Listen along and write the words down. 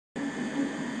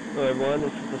Hello everyone,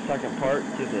 this is the second part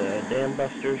to the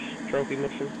Dambusters trophy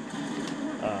mission.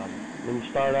 When you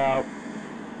start out,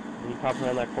 when you pop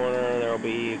around that corner, there will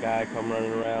be a guy come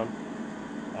running around.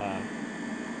 Uh,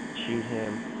 Shoot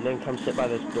him, and then come sit by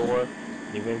this door,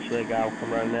 and eventually a guy will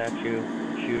come running at you,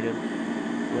 shoot him.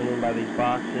 Run in by these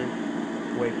boxes,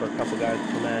 wait for a couple guys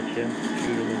to come at you,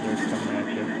 shoot him as they're coming at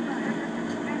you.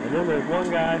 And then there's one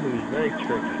guy who's very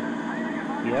tricky.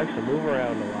 He likes to move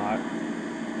around a lot.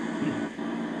 He's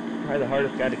probably the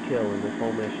hardest guy to kill in this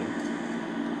whole mission.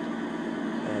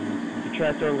 You can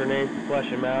try throwing grenades to flush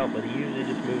him out, but he usually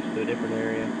just moves to a different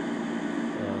area.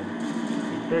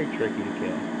 He's very tricky to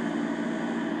kill.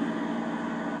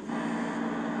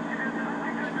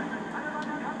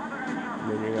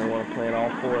 And then you're going to want to plant all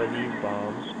 4 of these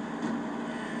bombs.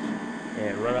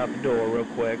 And run out the door real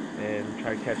quick and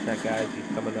try to catch that guy as he's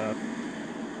coming up.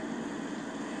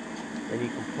 Then you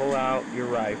can pull out your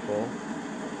rifle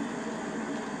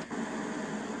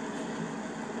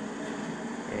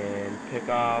and pick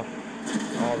off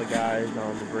all the guys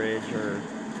on the bridge or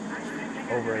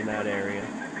over in that area.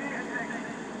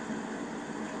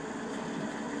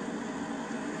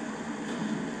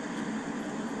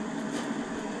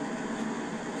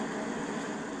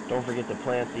 Don't forget to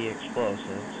plant the explosives.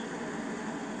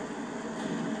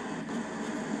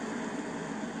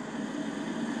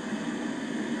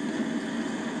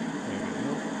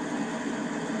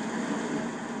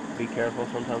 Be careful,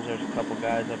 sometimes there's a couple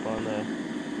guys up on the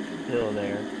hill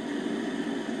there.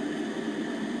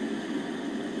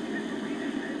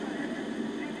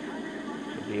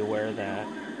 So be aware of that.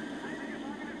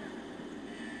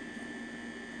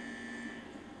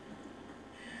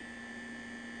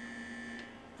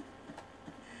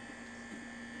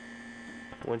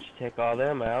 Once you take all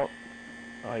them out,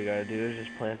 all you gotta do is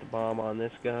just plant the bomb on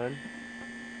this gun,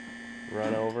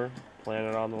 run over, plant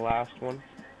it on the last one,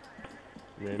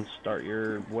 and then start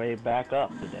your way back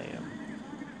up the dam.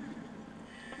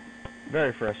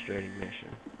 Very frustrating mission.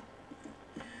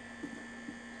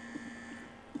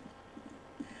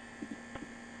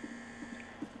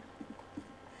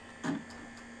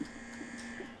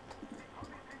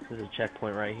 There's a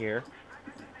checkpoint right here.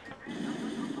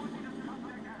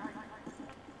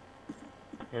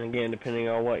 And again, depending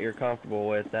on what you're comfortable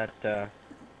with, that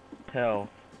health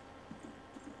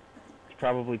is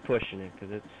probably pushing it,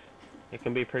 because it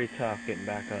can be pretty tough getting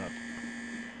back up.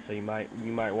 So you might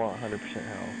want 100%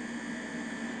 health.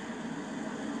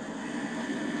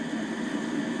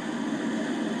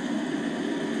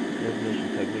 This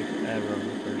mission took me forever on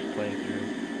the first playthrough.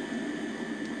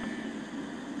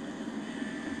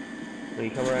 When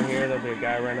you come around here, there'll be a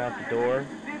guy running out the door.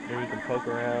 Then you can poke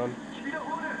around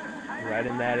right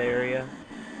in that area.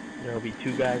 There will be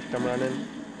 2 guys come running.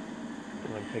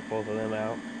 I'm going to take both of them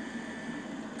out.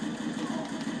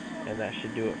 And that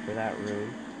should do it for that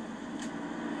room.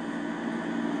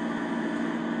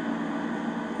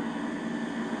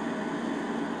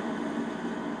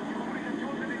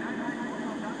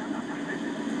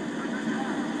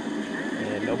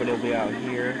 And nobody will be out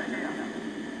here.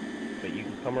 But you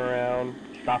can come around,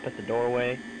 stop at the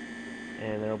doorway,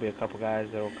 and there will be a couple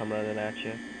guys that will come running at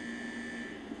you.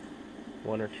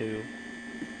 1 or 2.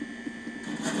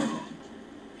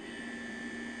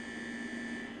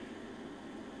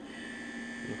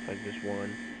 Looks like just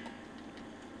 1.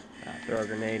 Throw a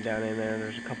grenade down in there, and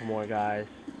there's a couple more guys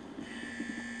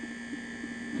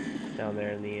down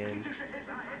there in the end.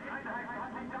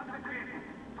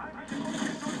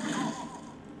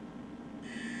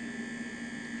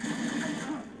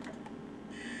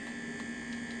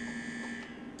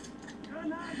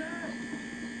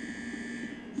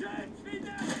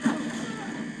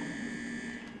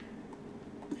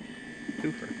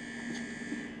 Twofer.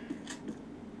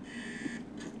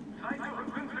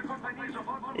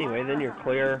 Anyway, then you're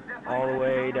clear all the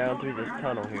way down through this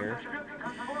tunnel here.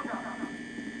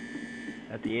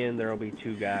 At the end, there will be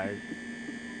 2 guys.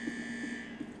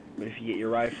 But if you get your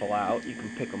rifle out, you can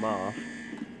pick them off.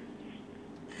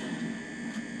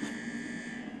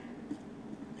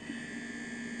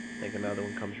 I think another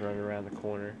one comes running around the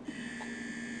corner.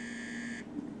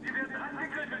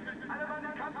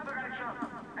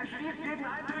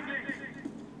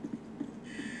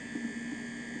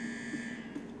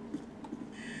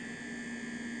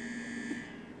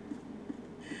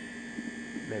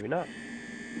 Maybe not.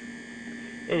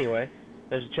 Anyway,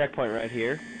 there's a checkpoint right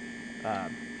here.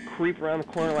 Creep around the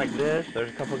corner like this. There's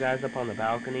a couple guys up on the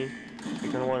balcony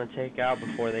you're going to want to take out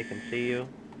before they can see you.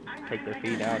 Take their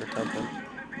feet out or something.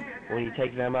 When you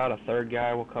take them out, a 3rd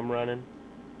guy will come running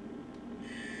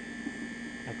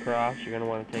across. You're going to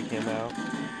want to take him out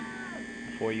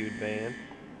before you advance.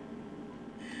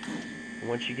 And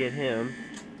once you get him,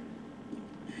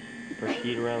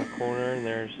 proceed around the corner, and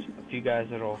there's a few guys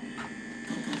that'll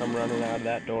come running out of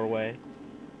that doorway.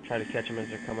 Try to catch them as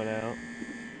they're coming out.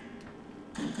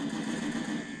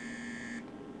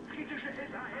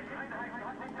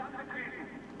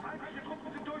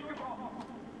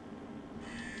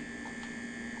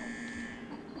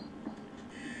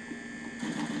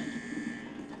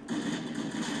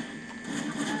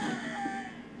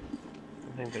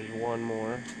 I think there's one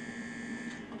more.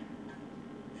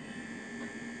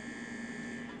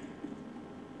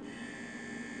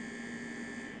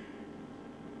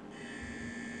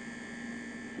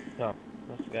 Oh,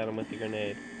 must have got him with the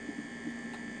grenade.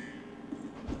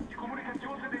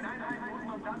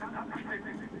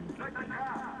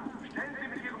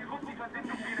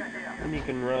 And you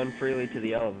can run freely to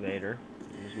the elevator.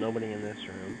 There's nobody in this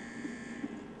room.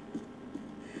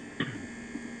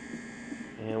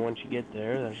 And once you get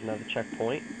there, there's another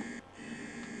checkpoint.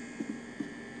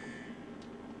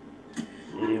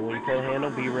 And when you pull the handle,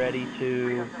 be ready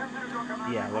to,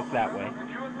 yeah, look that way.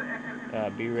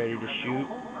 Be ready to shoot.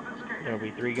 There'll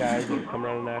be 3 guys that'll come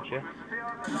running at you.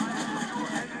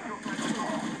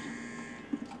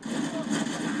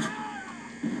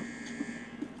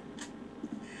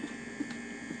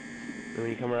 And when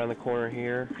you come around the corner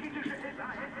here,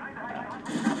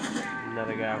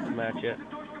 another guy will come at you.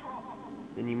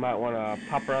 Then you might want to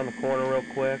pop around the corner real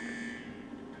quick.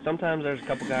 Sometimes there's a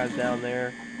couple guys down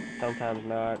there, sometimes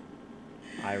not.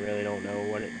 I really don't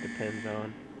know what it depends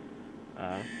on.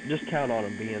 Just count on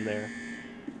them being there.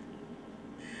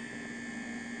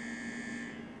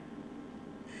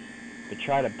 But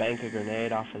try to bank a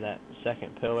grenade off of that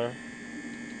second pillar.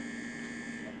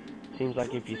 Seems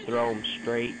like if you throw them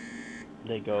straight,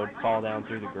 they fall down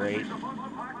through the grate,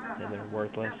 and they're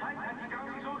worthless.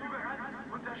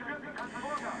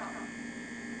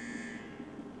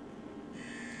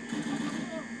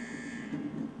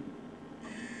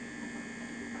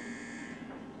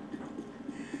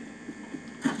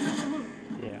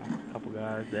 Yeah, a couple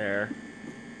guys there.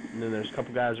 And then there's a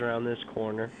couple guys around this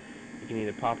corner. You can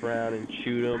either pop around and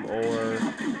shoot them or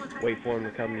wait for them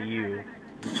to come to you,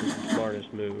 which is the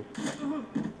smartest move.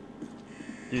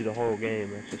 Do the whole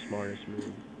game, that's the smartest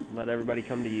move. Let everybody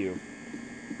come to you.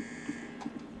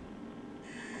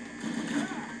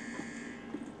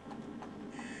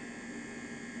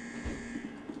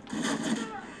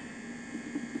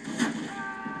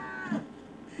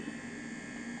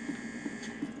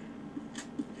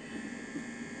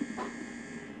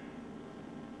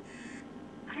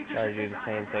 Try to do the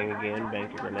same thing again,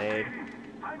 bank a grenade.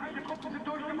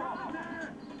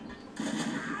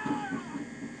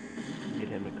 Get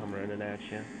him to come running at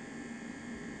you.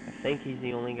 I think he's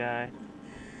the only guy.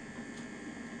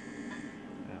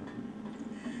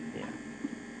 Yeah.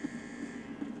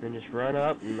 Then just run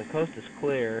up, and the coast is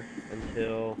clear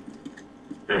until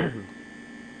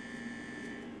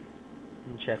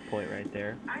checkpoint right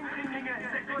there.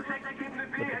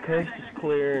 But the coast is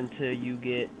clear until you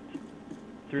get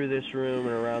through this room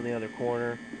and around the other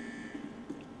corner.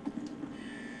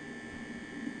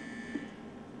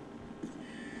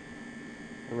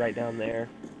 Right down there.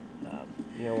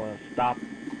 You don't want to stop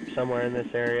somewhere in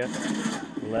this area.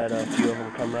 Let a few of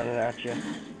them come running at you.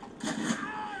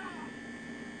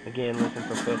 Again, listen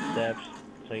for footsteps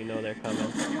so you know they're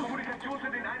coming.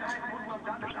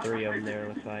 There's 3 of them there,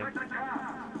 looks like.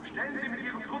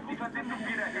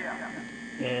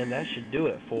 And that should do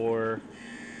it for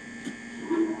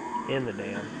in the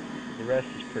dam. The rest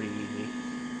is pretty easy.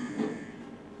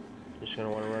 Just gonna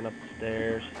want to run up the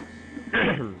stairs.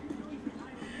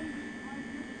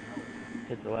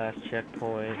 Hit the last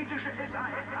checkpoint.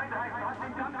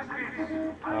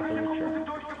 Hop in the truck.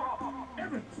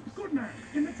 Evans, good man,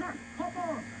 in the truck, hop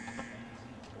on.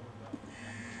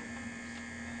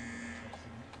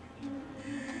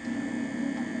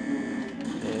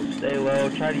 And stay low,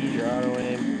 try to use your auto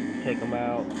aim, take them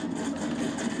out.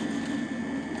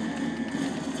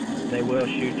 They will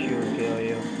shoot you and kill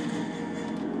you.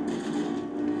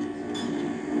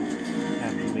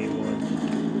 Happened to me once.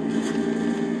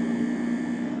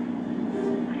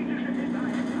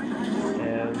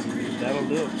 And that'll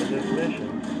do it for this mission.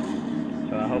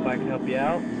 So I hope I can help you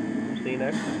out. See you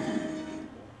next time.